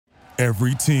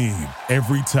Every team,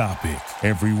 every topic,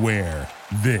 everywhere.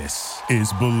 This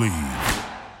is Believe.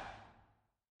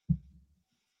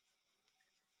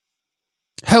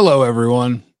 Hello,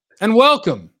 everyone, and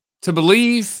welcome to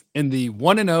Believe in the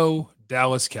 1-0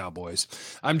 Dallas Cowboys.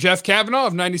 I'm Jeff Cavanaugh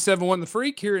of 97.1 The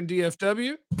Freak here in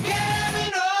DFW.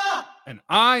 And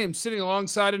I am sitting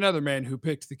alongside another man who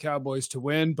picked the Cowboys to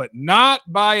win, but not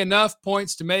by enough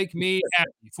points to make me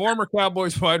happy. Former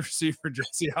Cowboys wide receiver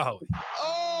Jesse Holley.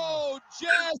 Oh,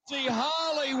 Jesse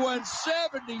Holley went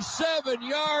 77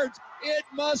 yards. It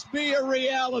must be a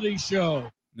reality show.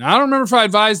 Now, I don't remember if I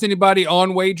advised anybody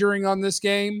on wagering on this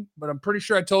game, but I'm pretty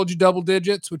sure I told you double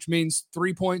digits, which means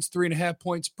 3 points, 3.5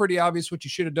 points. Pretty obvious what you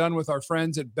should have done with our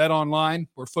friends at Bet Online,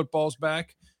 where football's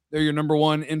back. They're your number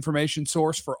one information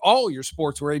source for all your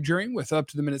sports wagering with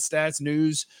up-to-the-minute stats,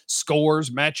 news, scores,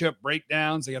 matchup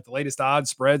breakdowns. They got the latest odds,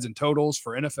 spreads, and totals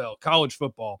for NFL, college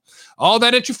football. All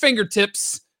that at your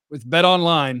fingertips with Bet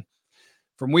Online.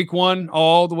 From week one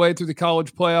all the way through the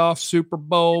college playoff, Super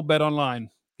Bowl, Bet Online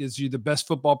gives you the best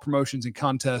football promotions and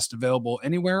contests available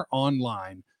anywhere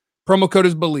online. Promo code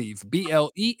is BELIEVE,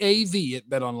 B-L-E-A-V at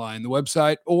Bet Online, the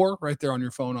website, or right there on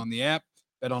your phone on the app.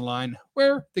 Bet Online,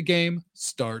 where the game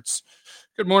starts.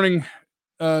 Good morning,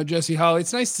 Jesse Holley.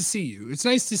 It's nice to see you. It's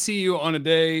nice to see you on a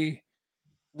day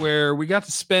where we got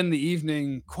to spend the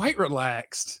evening quite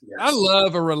relaxed. Yes. I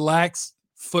love a relaxed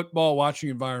football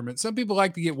watching environment. Some people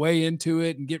like to get way into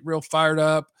it and get real fired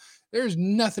up. There's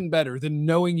nothing better than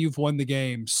knowing you've won the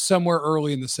game somewhere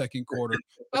early in the second quarter.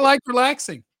 I like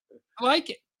relaxing. I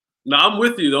like it. No, I'm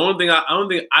with you. The only thing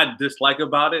I dislike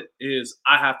about it is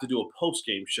I have to do a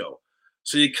post-game show.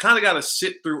 So you kind of got to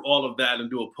sit through all of that and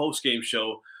do a post-game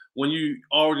show when you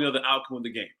already know the outcome of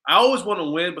the game. I always want to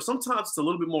win, but sometimes it's a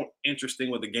little bit more interesting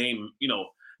when the game,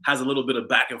 has a little bit of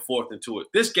back and forth into it.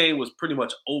 This game was pretty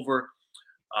much over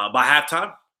by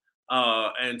halftime.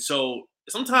 And so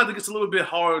sometimes it gets a little bit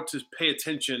hard to pay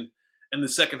attention in the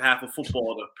second half of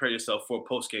football to prepare yourself for a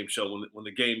post-game show when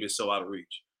the game is so out of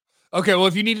reach. Okay, well,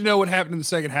 if you need to know what happened in the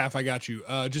second half, I got you.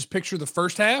 Just picture the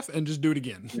first half and just do it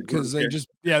again because they just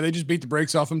beat the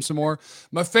brakes off them some more.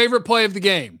 My favorite play of the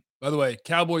game, by the way,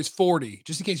 Cowboys 40,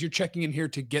 just in case you're checking in here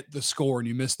to get the score and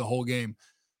you missed the whole game.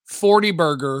 40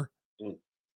 burger.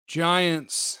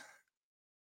 Giants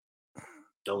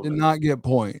did not get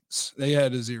points. They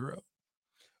had a 0.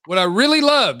 What I really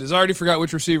loved is I already forgot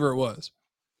which receiver it was.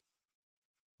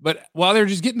 But while they're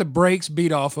just getting the brakes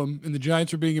beat off them and the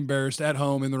Giants are being embarrassed at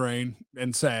home in the rain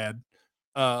and sad,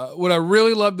 what I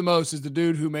really loved the most is the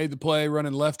dude who made the play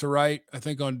running left to right, I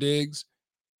think on Diggs,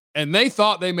 and they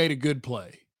thought they made a good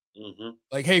play. Mm-hmm.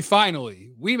 Like, hey,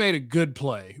 finally, we made a good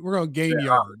play. We're going to gain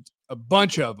yards, a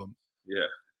bunch of them. Yeah.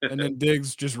 And then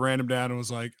Diggs just ran him down and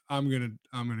was like, I'm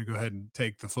gonna go ahead and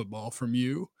take the football from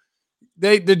you.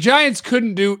 The Giants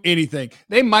couldn't do anything.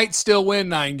 They might still win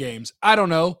 9 games. I don't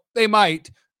know. They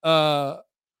might. I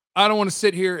don't want to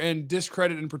sit here and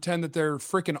discredit and pretend that they're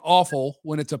freaking awful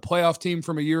when it's a playoff team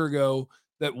from a year ago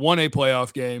that won a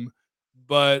playoff game.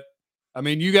 But, I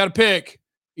mean, you got to pick.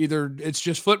 Either it's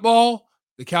just football,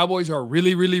 the Cowboys are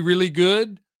really, really, really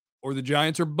good, or the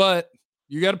Giants are butt.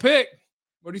 You got to pick.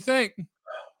 What do you think?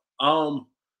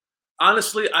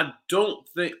 Honestly, I don't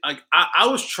think I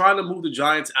was trying to move the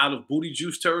Giants out of booty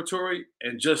juice territory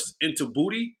and just into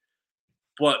booty,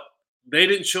 but they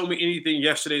didn't show me anything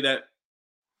yesterday that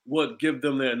would give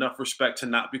them enough respect to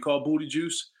not be called booty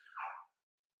juice.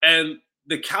 And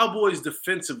the Cowboys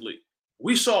defensively,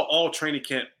 we saw all training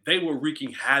camp, they were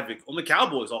wreaking havoc on the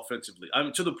Cowboys offensively. I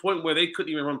mean, to the point where they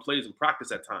couldn't even run plays in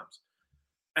practice at times.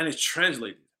 And it's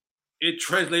translated. It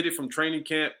translated from training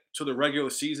camp to the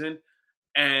regular season.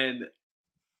 And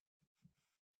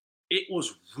it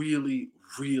was really,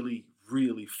 really,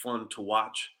 really fun to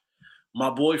watch.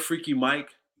 My boy Freaky Mike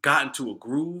got into a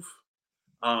groove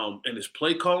in his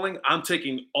play calling. I'm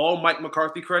taking all Mike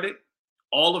McCarthy credit,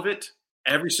 all of it,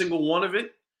 every single one of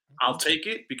it. I'll take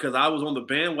it because I was on the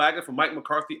bandwagon for Mike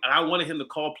McCarthy, and I wanted him to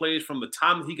call plays from the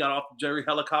time that he got off the Jerry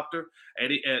helicopter at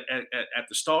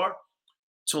the Star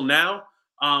till now.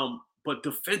 But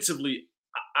defensively,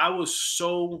 I was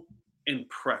so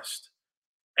impressed.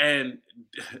 And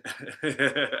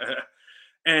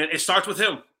and it starts with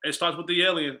him. It starts with the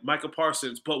alien, Micah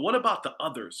Parsons. But what about the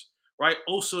others, right?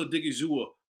 Osa Odighizuwa,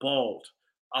 bald.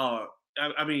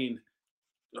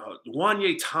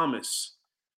 Wanye Thomas,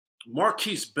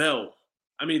 Marquise Bell.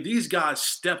 I mean, these guys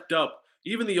stepped up.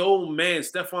 Even the old man,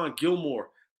 Stephon Gilmore,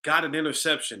 got an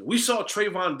interception. We saw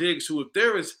Trayvon Diggs, who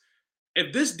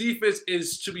if this defense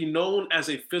is to be known as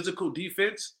a physical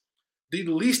defense, the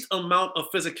least amount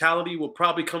of physicality will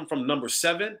probably come from number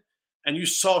 7 And you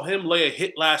saw him lay a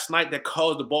hit last night that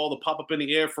caused the ball to pop up in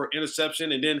the air for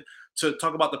interception. And then to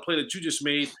talk about the play that you just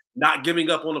made, not giving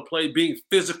up on the play, being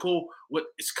physical.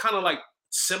 It's kind of like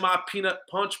semi-peanut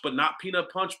punch, but not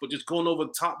peanut punch, but just going over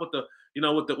the top with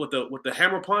the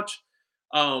hammer punch.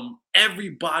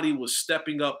 Everybody was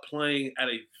stepping up, playing at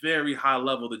a very high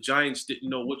level. The Giants didn't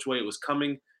know which way it was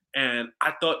coming, and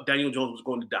I thought Daniel Jones was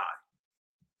going to die.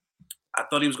 I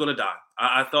thought he was going to die.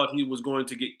 I thought he was going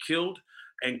to get killed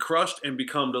and crushed and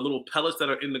become the little pellets that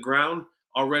are in the ground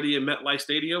already in MetLife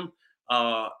Stadium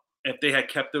if they had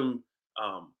kept him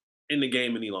in the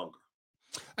game any longer.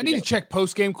 I need to check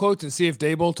post-game quotes and see if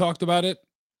Daboll talked about it,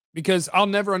 because I'll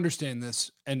never understand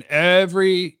this. And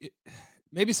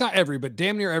maybe it's not every, but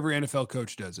damn near every NFL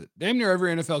coach does it. Damn near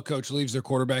every NFL coach leaves their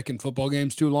quarterback in football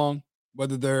games too long,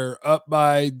 whether they're up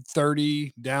by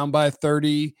 30, down by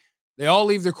 30. They all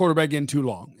leave their quarterback in too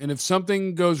long. And if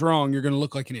something goes wrong, you're going to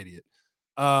look like an idiot.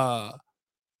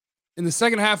 In the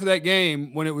second half of that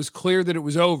game, when it was clear that it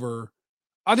was over,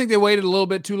 I think they waited a little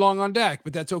bit too long on Dak,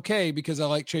 but that's okay because I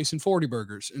like chasing 40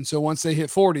 burgers. And so once they hit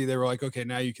 40, they were like, okay,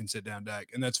 now you can sit down, Dak,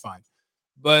 and that's fine.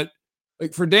 But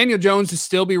like for Daniel Jones to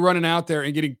still be running out there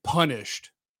and getting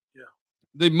punished. Yeah.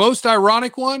 The most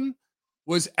ironic one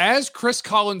was as Chris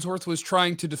Collinsworth was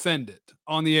trying to defend it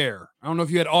on the air. I don't know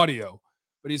if you had audio,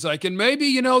 but he's like, and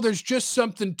maybe, there's just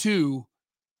something to,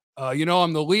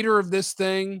 I'm the leader of this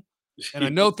thing and I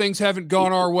know things haven't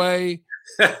gone our way,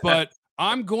 but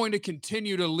I'm going to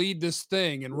continue to lead this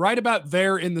thing. And right about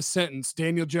there in the sentence,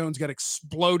 Daniel Jones got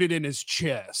exploded in his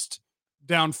chest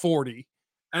down 40.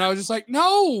 And I was just like,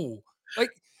 no, like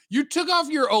you took off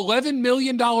your $11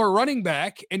 million running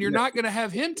back and you're not going to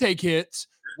have him take hits.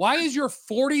 Why is your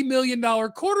 $40 million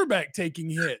quarterback taking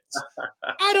hits?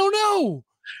 I don't know.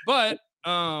 But,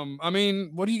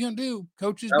 what are you going to do?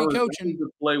 Coaches be coaching. The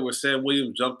play where Sam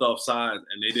Williams jumped off side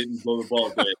and they didn't blow the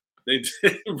ball dead. They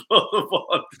didn't blow the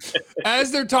ball dead.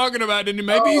 As they're talking about it, and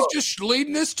maybe he's just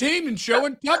leading this team and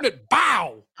showing toughness.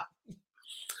 Bow!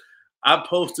 I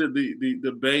posted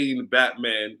the Bane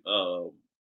Batman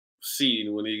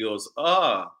scene when he goes,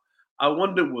 I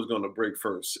wonder what was going to break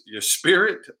first, your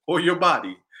spirit or your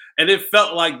body. And it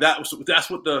felt like that's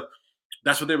what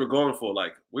they were going for.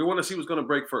 Like, we want to see what's going to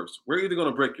break first. We're either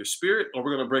going to break your spirit or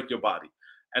we're going to break your body.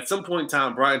 At some point in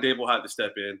time, Brian Daboll had to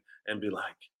step in and be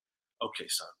like, okay,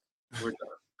 son, we're done.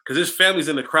 Because his family's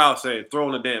in the crowd saying, throw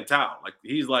in the damn towel. Like,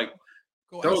 he's like,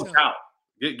 throw the towel.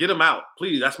 Get him out,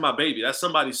 please. That's my baby. That's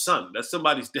somebody's son. That's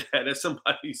somebody's dad. That's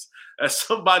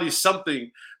somebody's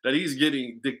something that he's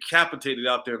getting decapitated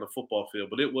out there in the football field.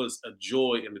 But it was a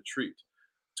joy and a treat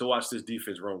to watch this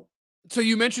defense roam. So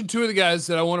you mentioned two of the guys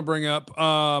that I want to bring up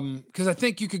because I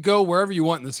think you could go wherever you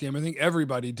want in this game. I think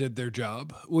everybody did their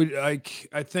job. I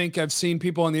think I've seen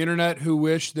people on the internet who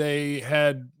wish they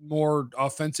had more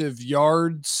offensive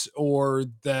yards or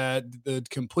that the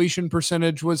completion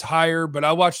percentage was higher. But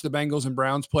I watched the Bengals and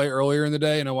Browns play earlier in the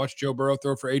day, and I watched Joe Burrow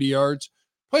throw for 80 yards.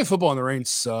 Playing football in the rain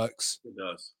sucks. It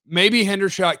does. Maybe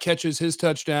Hendershot catches his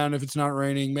touchdown if it's not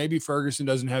raining. Maybe Ferguson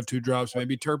doesn't have two drops.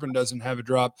 Maybe Turpin doesn't have a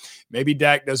drop. Maybe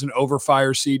Dak doesn't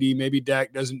overfire CD. Maybe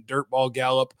Dak doesn't dirtball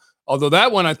Gallup. Although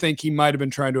that one, I think he might have been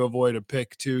trying to avoid a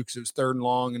pick too because it was third and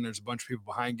long and there's a bunch of people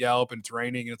behind Gallup and it's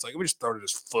raining. And it's like, let me just throw it at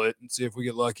his foot and see if we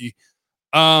get lucky.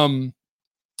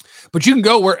 But you can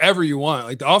go wherever you want.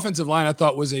 Like the offensive line, I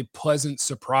thought was a pleasant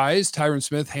surprise. Tyron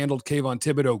Smith handled Kayvon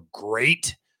Thibodeau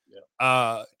great.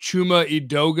 Chuma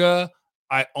Edoga,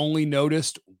 I only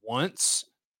noticed once,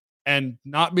 and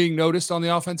not being noticed on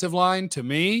the offensive line to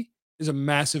me is a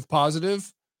massive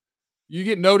positive. You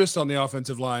get noticed on the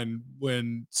offensive line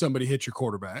when somebody hits your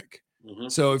quarterback. Mm-hmm.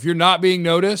 So if you're not being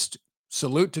noticed,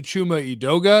 salute to Chuma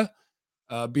Edoga.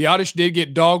 Biotish did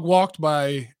get dog walked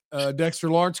by Dexter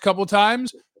Lawrence a couple of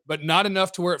times, but not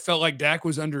enough to where it felt like Dak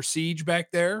was under siege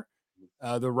back there.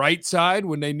 The right side,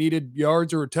 when they needed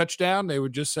yards or a touchdown, they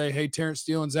would just say, hey, Terrence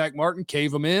Steele and Zach Martin,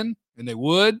 cave them in, and they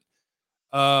would.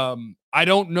 I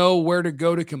don't know where to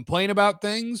go to complain about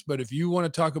things, but if you want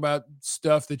to talk about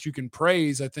stuff that you can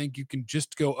praise, I think you can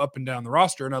just go up and down the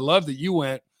roster. And I love that you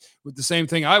went with the same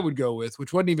thing I would go with,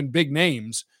 which wasn't even big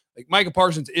names. Like Micah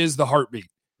Parsons is the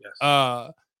heartbeat.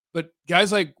 Yes. But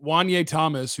guys like Wanye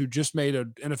Thomas, who just made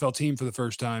an NFL team for the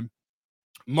first time,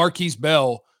 Marquise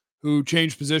Bell, who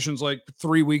changed positions like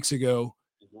 3 weeks ago.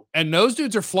 And those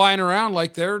dudes are flying around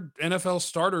like they're NFL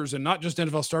starters, and not just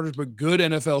NFL starters, but good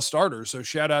NFL starters. So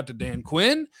shout out to Dan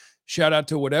Quinn. Shout out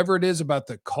to whatever it is about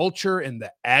the culture and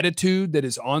the attitude that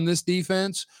is on this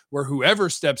defense, where whoever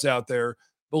steps out there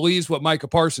believes what Micah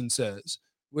Parsons says,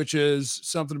 which is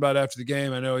something about after the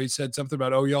game. I know he said something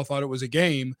about, oh, y'all thought it was a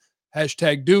game,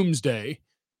 #doomsday.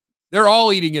 they're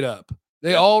all eating it up.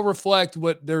 They all reflect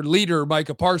what their leader,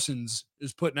 Micah Parsons,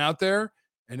 is putting out there,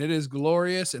 and it is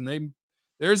glorious. And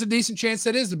there's a decent chance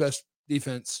that is the best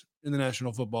defense in the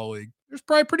National Football League. There's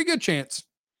probably a pretty good chance.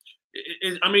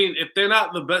 I mean, if they're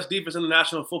not the best defense in the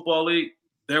National Football League,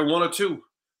 they're one or two.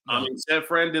 Yeah. I mean, San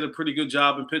Fran did a pretty good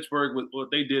job in Pittsburgh with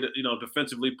what they did,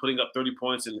 defensively, putting up 30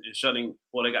 points and shutting.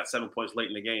 Well, they got 7 points late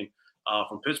in the game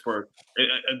from Pittsburgh.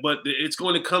 But it's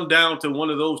going to come down to one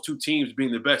of those two teams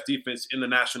being the best defense in the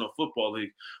National Football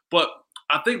League. But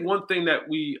I think one thing that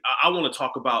I want to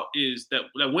talk about is that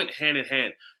went hand in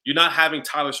hand. You're not having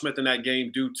Tyler Smith in that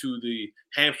game due to the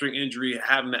hamstring injury,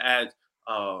 having to add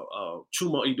Chuma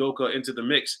Edoga into the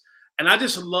mix. And I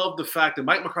just love the fact that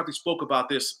Mike McCarthy spoke about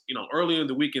this, earlier in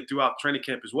the week and throughout training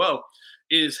camp as well,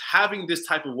 is having this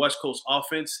type of West Coast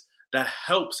offense that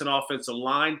helps an offensive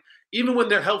line, even when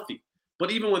they're healthy. But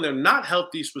even when they're not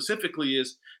healthy specifically,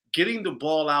 is getting the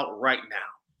ball out right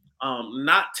now.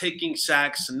 Not taking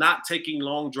sacks, not taking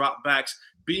long drop backs,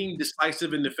 being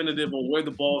decisive and definitive on where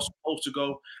the ball's supposed to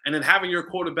go, and then having your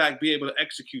quarterback be able to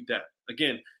execute that.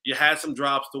 Again, you had some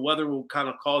drops. The weather will kind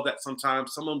of cause that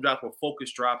sometimes. Some of them drops were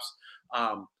focus drops.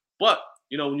 But,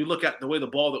 when you look at the way the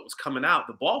ball that was coming out,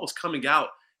 the ball was coming out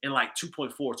in like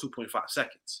 2.4, 2.5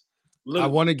 seconds. Literally.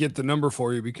 I want to get the number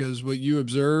for you because what you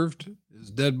observed is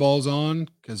dead balls on,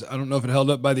 because I don't know if it held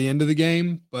up by the end of the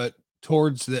game, but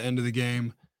towards the end of the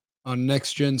game on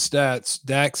Next Gen Stats,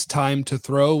 Dak's time to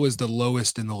throw was the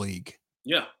lowest in the league.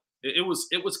 Yeah, it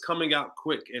was coming out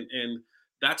quick, and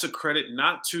that's a credit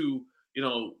not to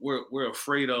we're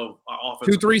afraid of our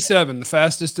offense. 237, the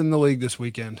fastest in the league this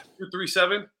weekend.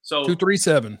 237. So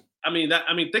 237. I mean,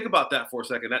 think about that for a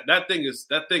second. That thing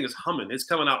is humming. It's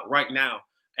coming out right now.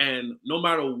 And no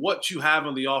matter what you have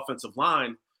on the offensive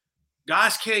line,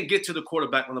 guys can't get to the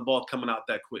quarterback when the ball's coming out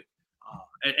that quick.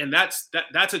 And that's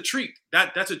a treat.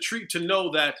 That's a treat to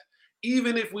know that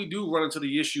even if we do run into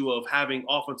the issue of having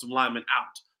offensive linemen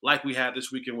out, like we had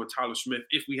this weekend with Tyler Smith,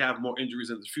 if we have more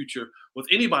injuries in the future with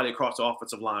anybody across the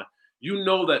offensive line,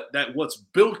 that what's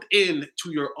built in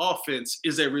to your offense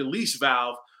is a release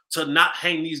valve to not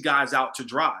hang these guys out to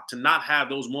dry, to not have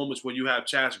those moments where you have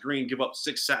Chaz Green give up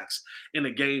 6 sacks in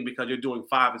a game because you're doing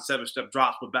 5 and 7-step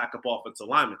drops with backup offensive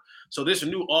linemen. So this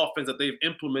new offense that they've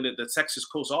implemented, the Texas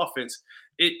Coast offense,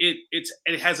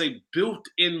 it has a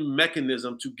built-in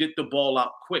mechanism to get the ball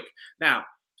out quick. Now,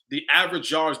 the average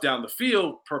yards down the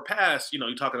field per pass,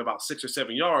 you're talking about 6 or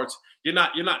 7 yards. You're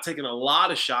not taking a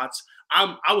lot of shots.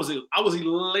 I was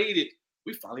elated.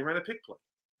 We finally ran a pick play.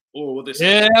 Or with this,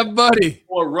 buddy,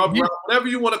 or rub route, whatever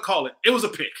you want to call it. It was a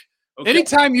pick. Okay?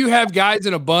 Anytime you have guys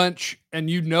in a bunch and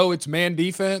it's man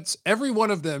defense, every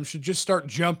one of them should just start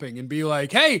jumping and be like,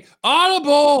 "Hey,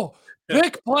 audible,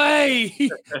 pick play.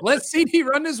 Let CD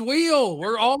run his wheel.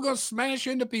 We're all gonna smash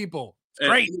into people." It's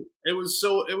great. I was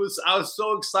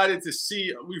so excited to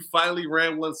see we finally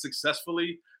ran one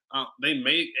successfully. They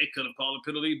could have called a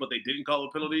penalty, but they didn't call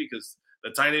a penalty because the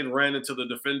tight end ran into the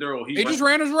defender, or he just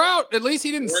ran his route. At least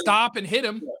he didn't stop and hit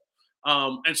him.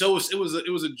 Yeah. And so it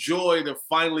was a joy to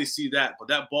finally see that. But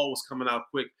that ball was coming out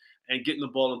quick and getting the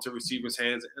ball into receivers'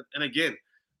 hands. And again,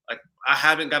 like I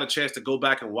haven't got a chance to go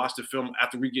back and watch the film.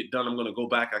 After we get done, I'm going to go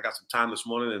back. I got some time this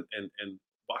morning and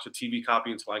watch a TV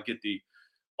copy until I get the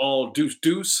all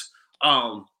deuce.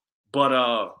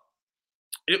 But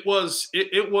it was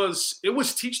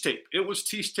teach tape. It was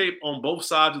teach tape on both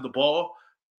sides of the ball.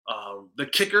 The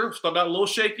kicker started out a little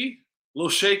shaky,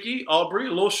 Aubrey, a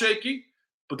little shaky,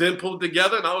 but then pulled it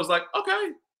together, and I was like,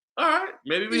 okay, all right,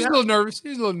 maybe he's a little nervous.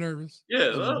 He's a little nervous.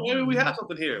 Yeah, maybe we have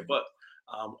something here. But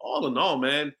all in all,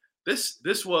 man,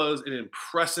 this was an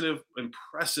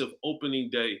impressive opening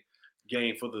day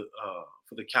game for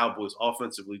the Cowboys,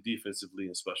 offensively, defensively,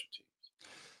 and special teams.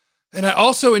 And I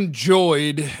also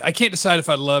enjoyed. I can't decide if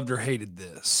I loved or hated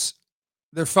this.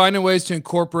 They're finding ways to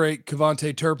incorporate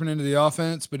Kevontae Turpin into the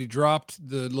offense, but he dropped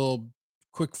the little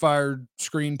quick-fire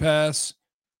screen pass.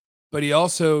 But he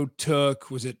also took,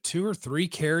 was it 2 or 3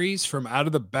 carries from out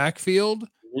of the backfield?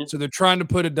 Mm-hmm. So they're trying to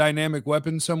put a dynamic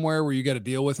weapon somewhere where you got to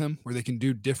deal with him, where they can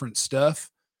do different stuff.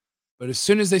 But as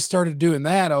soon as they started doing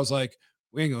that, I was like,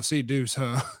 we ain't going to see Deuce,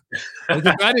 huh? Like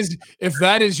if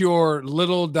that is your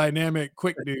little dynamic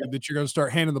quick dude that you're going to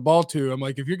start handing the ball to, I'm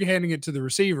like, if you're handing it to the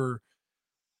receiver,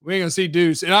 we ain't gonna see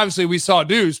Deuce. And obviously we saw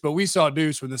Deuce, but we saw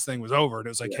Deuce when this thing was over. And it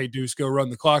was like, hey, Deuce, go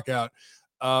run the clock out.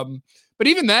 But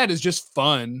even that is just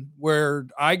fun, where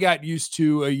I got used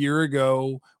to a year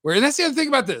ago and that's the other thing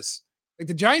about this. Like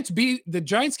the Giants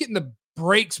getting the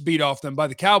brakes beat off them by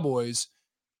the Cowboys.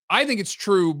 I think it's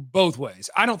true both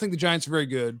ways. I don't think the Giants are very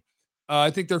good. I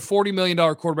think their $40 million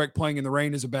quarterback playing in the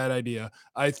rain is a bad idea.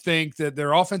 I think that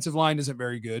their offensive line isn't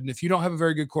very good. And if you don't have a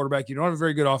very good quarterback, you don't have a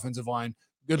very good offensive line,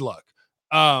 good luck.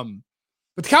 But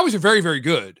the Cowboys are very, very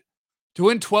good. To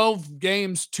win 12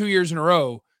 games 2 years in a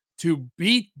row, to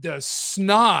beat the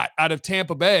snot out of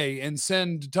Tampa Bay and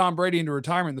send Tom Brady into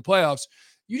retirement in the playoffs,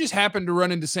 you just happened to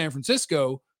run into San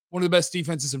Francisco, one of the best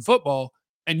defenses in football,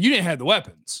 and you didn't have the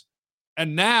weapons.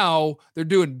 And now they're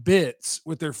doing bits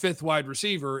with their fifth wide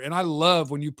receiver. And I love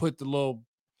when you put the little,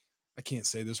 I can't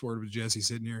say this word with Jesse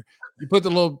sitting here. You put the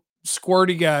little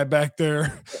squirty guy back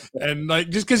there. And like,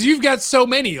 just because you've got so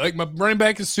many, like my running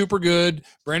back is super good.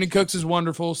 Brandon Cooks is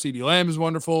wonderful. CeeDee Lamb is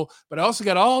wonderful. But I also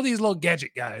got all these little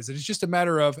gadget guys. And it's just a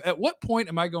matter of at what point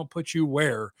am I going to put you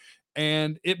where?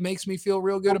 And it makes me feel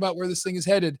real good about where this thing is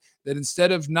headed, that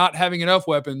instead of not having enough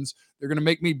weapons, they're going to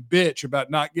make me bitch about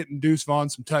not getting Deuce Vaughn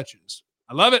some touches.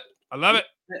 I love it. I love it.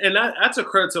 And that's a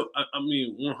credit to,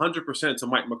 100% to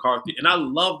Mike McCarthy. And I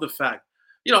love the fact,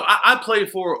 I played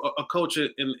for a coach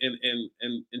in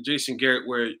Jason Garrett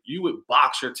where you would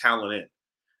box your talent in.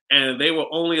 And they were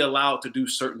only allowed to do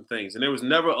certain things. And there was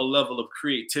never a level of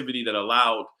creativity that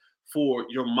allowed for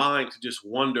your mind to just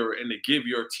wonder and to give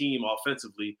your team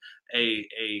offensively a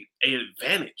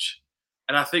advantage.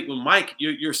 And I think with Mike,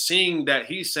 you're seeing that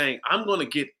he's saying, I'm going to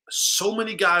get so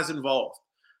many guys involved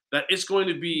that it's going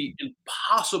to be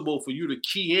impossible for you to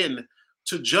key in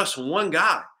to just one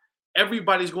guy.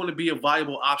 Everybody's going to be a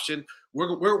viable option.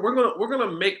 We're going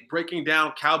to make breaking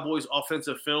down Cowboys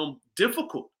offensive film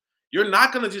difficult. You're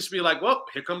not going to just be like, well,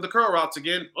 here come the curl routes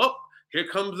again. Oh, here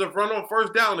comes the run on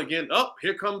first down again. Oh,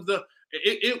 here comes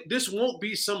this won't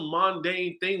be some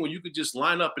mundane thing where you could just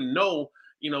line up and know,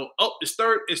 it's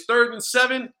third and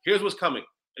 7. Here's what's coming.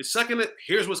 It's second.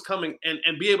 Here's what's coming,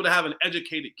 and be able to have an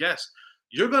educated guess.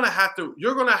 You're gonna have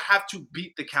to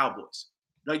beat the Cowboys.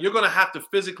 Like you're gonna have to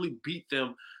physically beat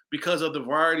them because of the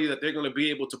variety that they're gonna be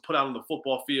able to put out on the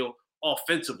football field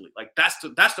offensively. Like that's the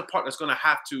part that's gonna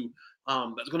have to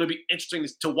that's gonna be interesting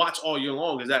to watch all year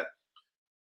long, is that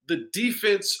the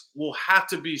defense will have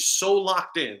to be so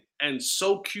locked in and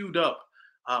so queued up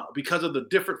because of the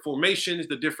different formations,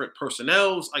 the different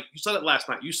personnels. Like you saw that last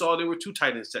night. You saw there were 2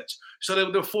 tight end sets. You saw there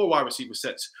were 4 wide receiver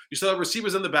sets. You saw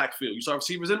receivers in the backfield. You saw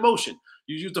receivers in motion.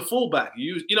 You used the fullback.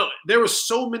 There were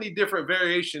so many different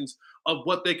variations of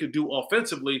what they could do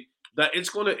offensively that it's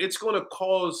going to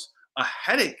cause a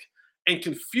headache and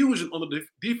confusion on the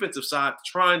defensive side,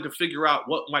 trying to figure out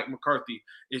what Mike McCarthy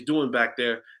is doing back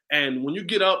there. And when you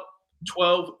get up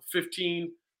 12,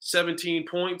 15, 17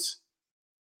 points,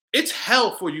 it's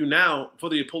hell for you now for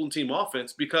the opposing team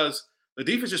offense, because the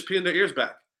defense is peeling their ears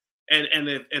back. And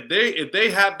if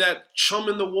they have that chum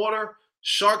in the water,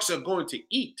 sharks are going to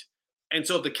eat. And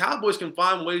so if the Cowboys can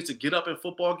find ways to get up in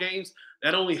football games,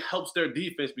 that only helps their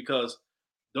defense, because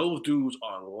those dudes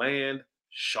are land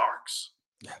sharks.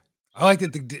 Yeah. I like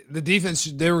that the defense,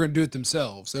 they were going to do it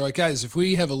themselves. They're like, guys, if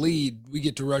we have a lead, we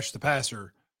get to rush the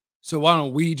passer. So why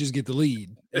don't we just get the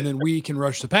lead, and then we can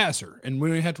rush the passer, and we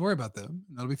don't even have to worry about them.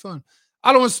 That'll be fun.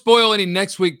 I don't want to spoil any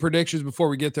next week predictions before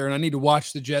we get there, and I need to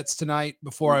watch the Jets tonight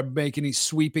before I make any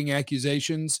sweeping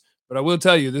accusations. But I will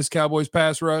tell you, this Cowboys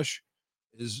pass rush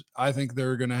I think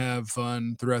they're going to have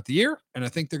fun throughout the year, and I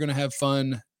think they're going to have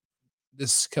fun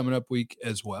this coming up week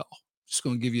as well. Just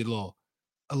going to give you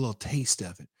a little taste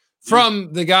of it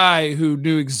from the guy who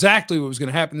knew exactly what was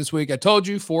going to happen this week. I told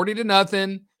you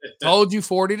 40-0. Told you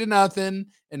 40-0,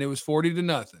 and it was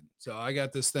 40-0. So I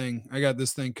got this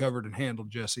thing covered and handled,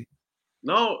 Jesse.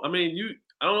 No, I mean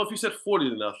I don't know if you said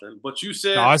 40-0, but you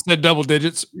said. No, I said double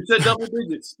digits. You said double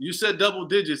digits. You said double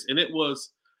digits, and it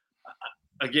was.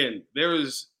 Again,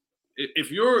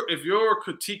 if you're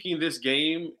critiquing this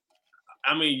game,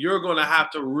 I mean, you're going to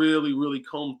have to really, really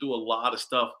comb through a lot of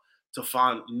stuff to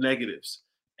find negatives.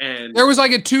 And there was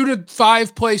like a 2 to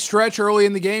 5 play stretch early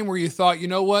in the game where you thought, you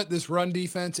know what, this run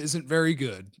defense isn't very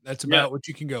good. That's about what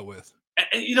you can go with.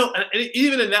 And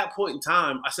even in that point in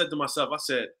time, I said to myself,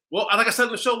 well, like I said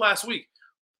in the show last week,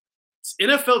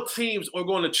 NFL teams are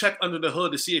going to check under the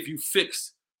hood to see if you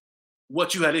fixed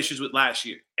what you had issues with last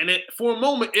year. And for a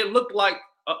moment, it looked like,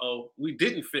 we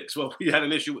didn't fix what we had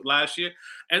an issue with last year.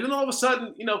 And then all of a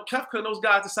sudden, Kefka and those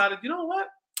guys decided, you know what?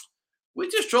 We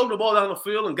just drove the ball down the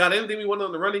field and got everything we wanted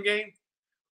in the running game.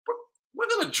 We're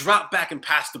going to drop back and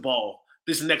pass the ball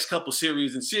this next couple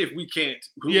series and see if we can't.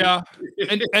 Yeah.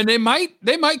 and they might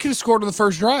could have scored on the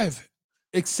first drive,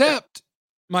 except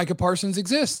Micah Parsons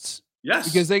exists.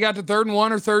 Yes. Because they got to 3rd and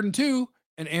 1 or 3rd and 2,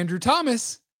 and Andrew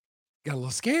Thomas got a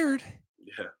little scared.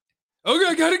 Yeah. Okay,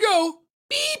 I got to go.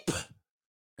 Beep.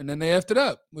 and then they effed it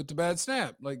up with the bad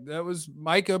snap. Like that was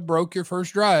Micah broke your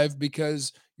first drive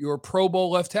because your Pro Bowl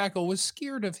left tackle was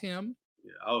scared of him.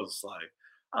 Yeah, I was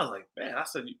like, man, I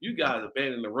said you guys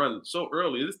abandoned the run so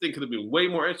early. This thing could have been way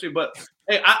more interesting. But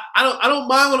hey, I don't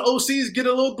mind when OCs get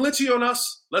a little glitchy on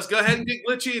us. Let's go ahead and get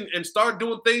glitchy and start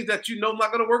doing things that you know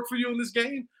not going to work for you in this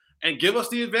game and give us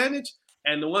the advantage.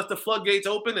 And once the floodgates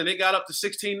open and they got up to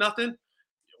 16-0,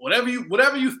 whatever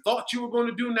you thought you were going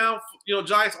to do now,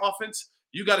 Giants offense,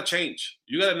 you got to change.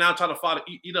 You got to now try to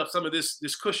eat up some of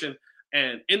this cushion.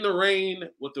 And in the rain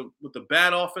with the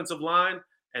bad offensive line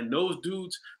and those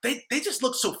dudes, they just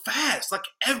look so fast. Like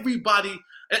everybody,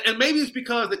 and maybe it's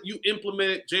because that you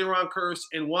implemented Jaron Kearse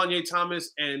and Wanye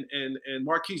Thomas and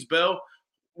Marquise Bell,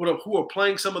 who are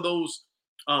playing some of those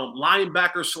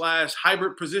linebacker /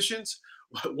 hybrid positions.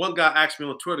 One guy asked me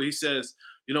on Twitter, he says,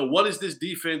 what is this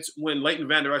defense when Leighton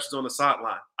Vander Esch is on the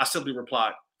sideline? I simply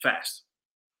replied, fast.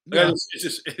 Yeah.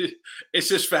 It's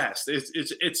just fast.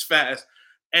 It's fast.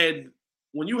 And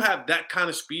when you have that kind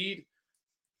of speed,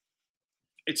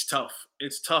 it's tough.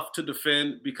 It's tough to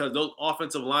defend because those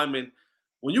offensive linemen,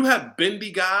 when you have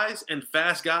bendy guys and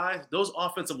fast guys, those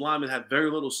offensive linemen have very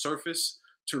little surface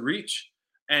to reach.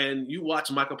 And you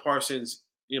watch Micah Parsons,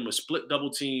 split double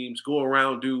teams, go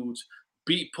around dudes,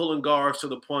 beat pulling guards to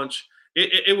the punch.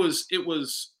 It was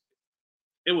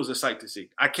a sight to see.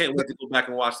 I can't wait to go back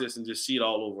and watch this and just see it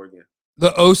all over again.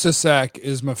 The Osa sack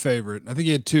is my favorite. I think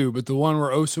he had two, but the one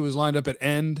where Osa was lined up at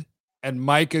end and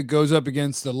Micah goes up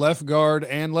against the left guard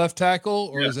and left tackle,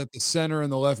 or is it the center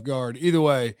and the left guard? Either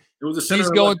way, it was the center.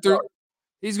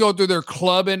 He's going through their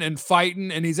clubbing and fighting,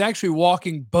 and he's actually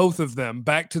walking both of them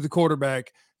back to the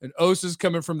quarterback. And Osa's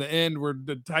coming from the end where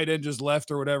the tight end just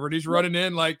left or whatever. And he's running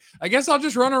in like, I guess I'll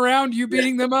just run around you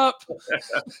beating them up.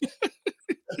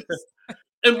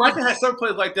 And Micah has some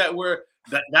plays like that where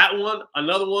that one,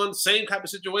 another one, same type of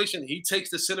situation. He takes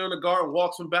the center and the guard and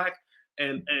walks him back.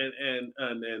 And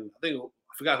I think I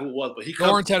forgot who it was, but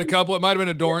Dorrance had a couple. It might have been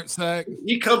a Dorrance sack.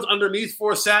 He comes underneath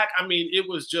for a sack. I mean, it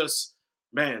was just,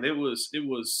 man, it was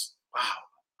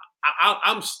wow.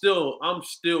 I'm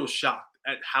still shocked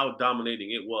at how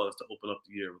dominating it was to open up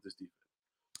the year with this defense.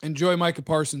 Enjoy Micah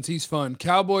Parsons. He's fun.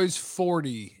 Cowboys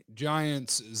 40,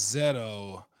 Giants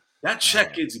 0. That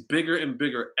check gets bigger and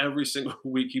bigger every single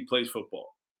week he plays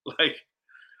football. Like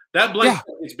that blank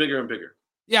gets bigger and bigger.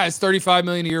 Yeah, it's $35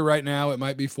 million a year right now. It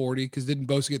might be 40 because didn't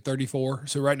Bosa get 34?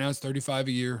 So right now it's 35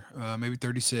 a year, maybe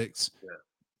 36. Yeah.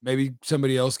 Maybe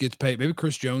somebody else gets paid. Maybe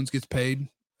Chris Jones gets paid.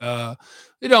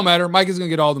 It don't matter. Mike is going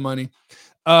to get all the money.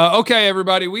 Okay,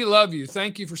 everybody, we love you.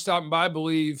 Thank you for stopping by.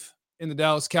 Believe in the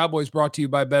Dallas Cowboys, brought to you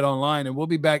by Bet Online, and we'll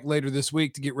be back later this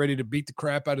week to get ready to beat the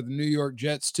crap out of the New York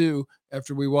Jets too.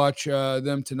 After we watch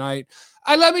them tonight,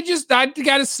 I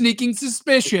got a sneaking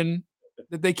suspicion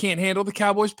that they can't handle the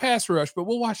Cowboys pass rush, but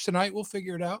we'll watch tonight. We'll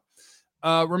figure it out.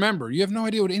 Remember, you have no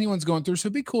idea what anyone's going through, so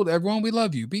be cool to everyone. We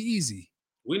love you. Be easy.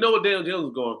 We know what Daniel Jones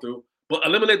is going through, but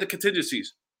eliminate the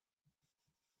contingencies.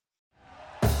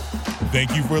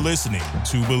 Thank you for listening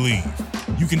to Believe.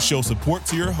 You can show support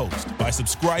to your host by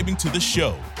subscribing to the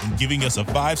show and giving us a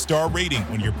 5-star rating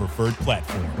on your preferred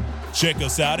platform. Check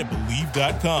us out at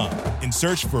Believe.com and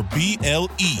search for BLEAV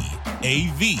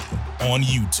on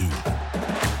YouTube.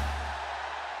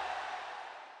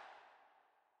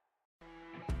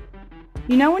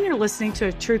 You know when you're listening to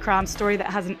a true crime story that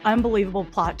has an unbelievable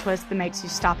plot twist that makes you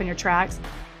stop in your tracks?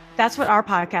 That's what our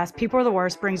podcast, People Are the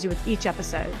Worst, brings you with each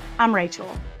episode. I'm Rachel.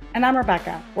 And I'm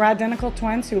Rebecca. We're identical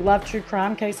twins who love true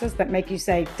crime cases that make you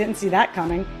say, didn't see that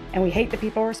coming, and we hate the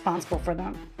people responsible for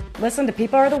them. Listen to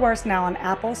People Are the Worst now on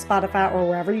Apple, Spotify, or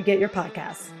wherever you get your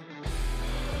podcasts.